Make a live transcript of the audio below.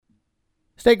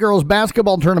State girls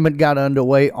basketball tournament got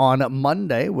underway on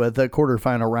Monday with the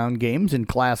quarterfinal round games in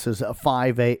classes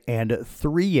 5A and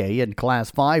 3A. In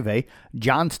Class 5A,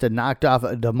 Johnston knocked off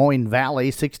Des Moines Valley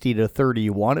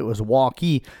 60-31. It was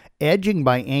Waukee edging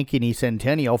by Ankeny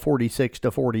Centennial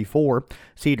 46-44.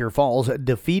 Cedar Falls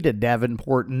defeated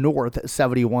Davenport North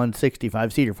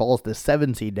 71-65. Cedar Falls, the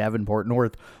 7 seed. Davenport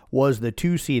North was the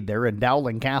 2 seed there. And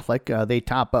Dowling Catholic, they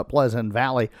top up Pleasant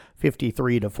Valley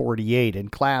 53-48. In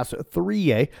Class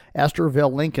 3A,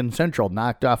 Esterville Lincoln Central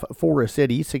knocked off Forest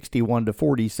City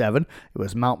 61-47. It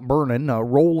was Mount Vernon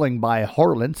rolling by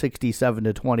Harlan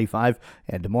 67-25.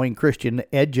 And Des Moines Christian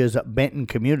edges Benton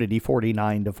Community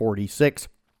 49-46.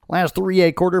 Last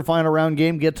 3A quarterfinal round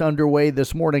game gets underway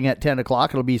this morning at 10 o'clock.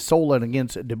 It'll be Solon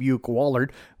against Dubuque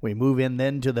Wahlert. We move in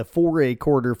then to the 4A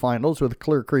quarterfinals with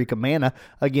Clear Creek Amana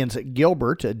against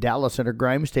Gilbert. Dallas Center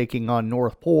Grimes taking on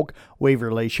North Polk.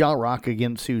 Waverly Shell Rock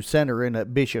against Sioux Center,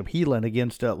 and Bishop Heelan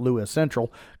against Lewis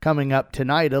Central. Coming up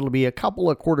tonight, it'll be a couple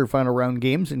of quarterfinal round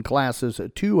games in classes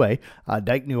 2A.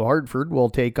 Dike New Hartford will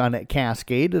take on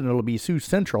Cascade, and it'll be Sioux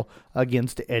Central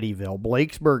against Eddyville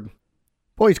Blakesburg.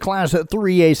 Boys Class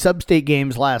 3A sub-state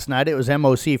games last night. It was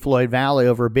MOC Floyd Valley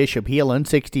over Bishop Heelan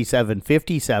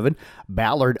 67-57.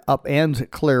 Ballard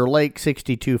upends Clear Lake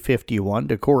 62-51.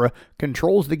 Decorah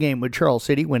controls the game with Charles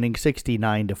City winning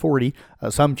 69-40.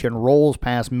 Assumption rolls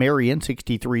past Marion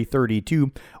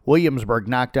 63-32. Williamsburg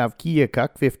knocked off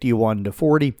Keokuk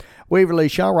 51-40. Waverly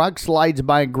Shell Rock slides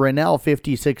by Grinnell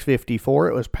 56-54.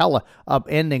 It was Pella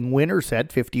upending Winterset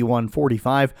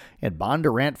 51-45. And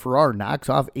Bondurant Farrar knocks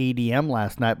off ADM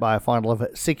last night by a final of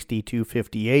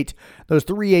 62-58. Those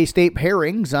 3A state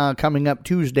pairings coming up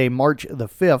Tuesday, March the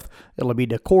 5th. It'll be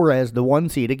Decorah as the 1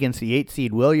 seed against the 8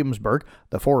 seed Williamsburg.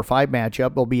 The 4-5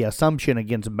 matchup will be Assumption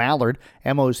against Ballard.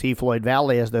 MOC Floyd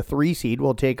Valley as the 3 seed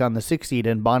will take on the 6 seed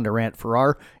in Bondurant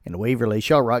Farrar. And Waverly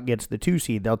Shell Rock gets the 2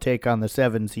 seed. They'll take on the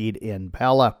 7 seed in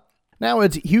Pella. Now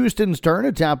it's Houston's turn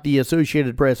atop the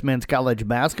Associated Press men's college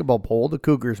basketball poll. The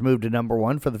Cougars moved to number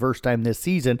 1 for the first time this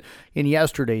season. In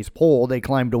yesterday's poll, they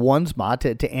climbed to 1 spot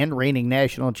to end reigning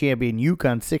national champion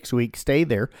UConn's 6-week stay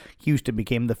there. Houston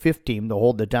became the 5th team to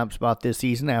hold the top spot this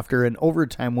season after an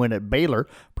overtime win at Baylor.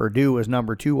 Purdue was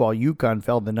number 2 while UConn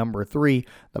fell to number 3.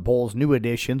 The poll's new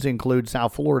additions include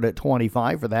South Florida at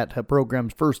 25 for that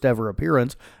program's first ever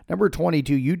appearance. Number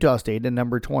 22 Utah State and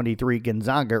number 23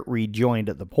 Gonzaga rejoined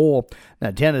the poll.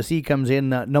 Now, Tennessee comes in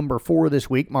number 4 this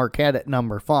week, Marquette at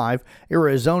number 5,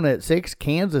 Arizona at 6,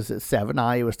 Kansas at 7,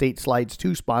 Iowa State slides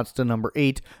 2 spots to number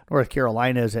 8, North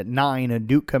Carolina is at 9, and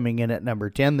Duke coming in at number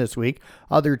 10 this week.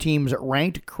 Other teams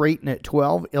ranked: Creighton at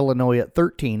 12, Illinois at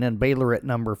 13, and Baylor at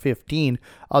number 15.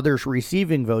 Others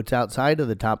receiving votes outside of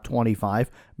the top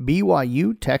 25,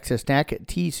 BYU, Texas Tech,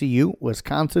 TCU,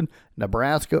 Wisconsin,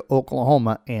 Nebraska,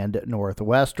 Oklahoma, and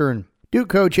Northwestern. Duke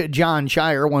coach John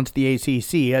Shire wants the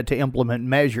ACC to implement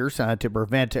measures to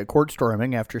prevent court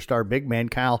storming after star big man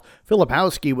Kyle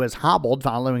Filipowski was hobbled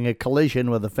following a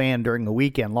collision with a fan during the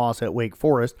weekend loss at Wake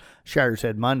Forest. Shire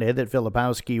said Monday that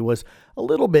Filipowski was a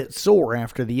little bit sore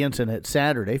after the incident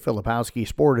Saturday. Filipowski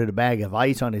sported a bag of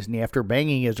ice on his knee after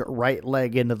banging his right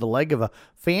leg into the leg of a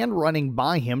fan running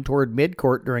by him toward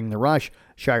midcourt during the rush.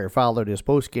 Shire followed his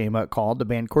post-game call to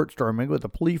ban court storming with a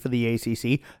plea for the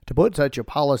ACC to put such a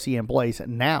policy in place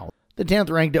now. The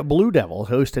 10th-ranked Blue Devils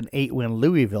host an 8-win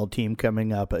Louisville team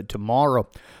coming up tomorrow.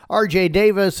 R.J.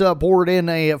 Davis poured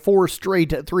in 4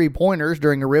 straight three-pointers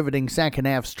during a riveting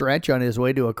second-half stretch on his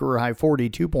way to a career-high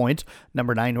 42 points.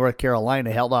 Number 9 North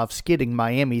Carolina held off skidding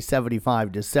Miami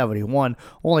 75-71.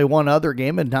 Only one other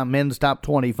game in men's top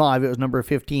 25. It was number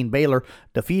 15 Baylor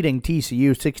defeating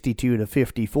TCU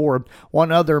 62-54.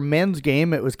 One other men's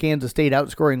game, it was Kansas State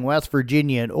outscoring West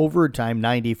Virginia in overtime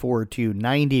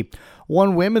 94-90.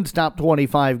 One women's top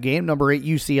 25 game, number 8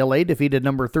 UCLA defeated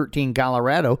number 13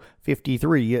 Colorado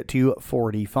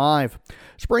 53-45.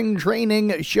 Spring training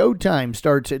showtime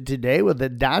starts today with the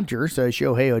Dodgers.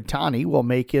 Shohei Ohtani will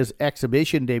make his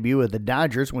exhibition debut with the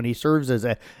Dodgers when he serves as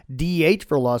a DH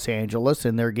for Los Angeles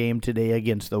in their game today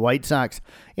against the White Sox.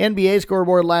 NBA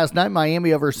scoreboard last night,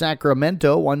 Miami over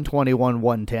Sacramento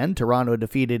 121-110. Toronto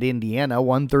defeated Indiana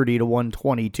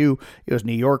 130-122. It was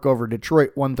New York over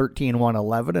Detroit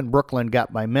 113-111, and Brooklyn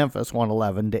got by Memphis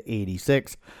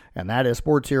 111-86. And that is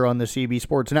sports here on the CB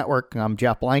Sports Network. I'm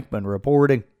Jeff Blankman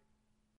reporting.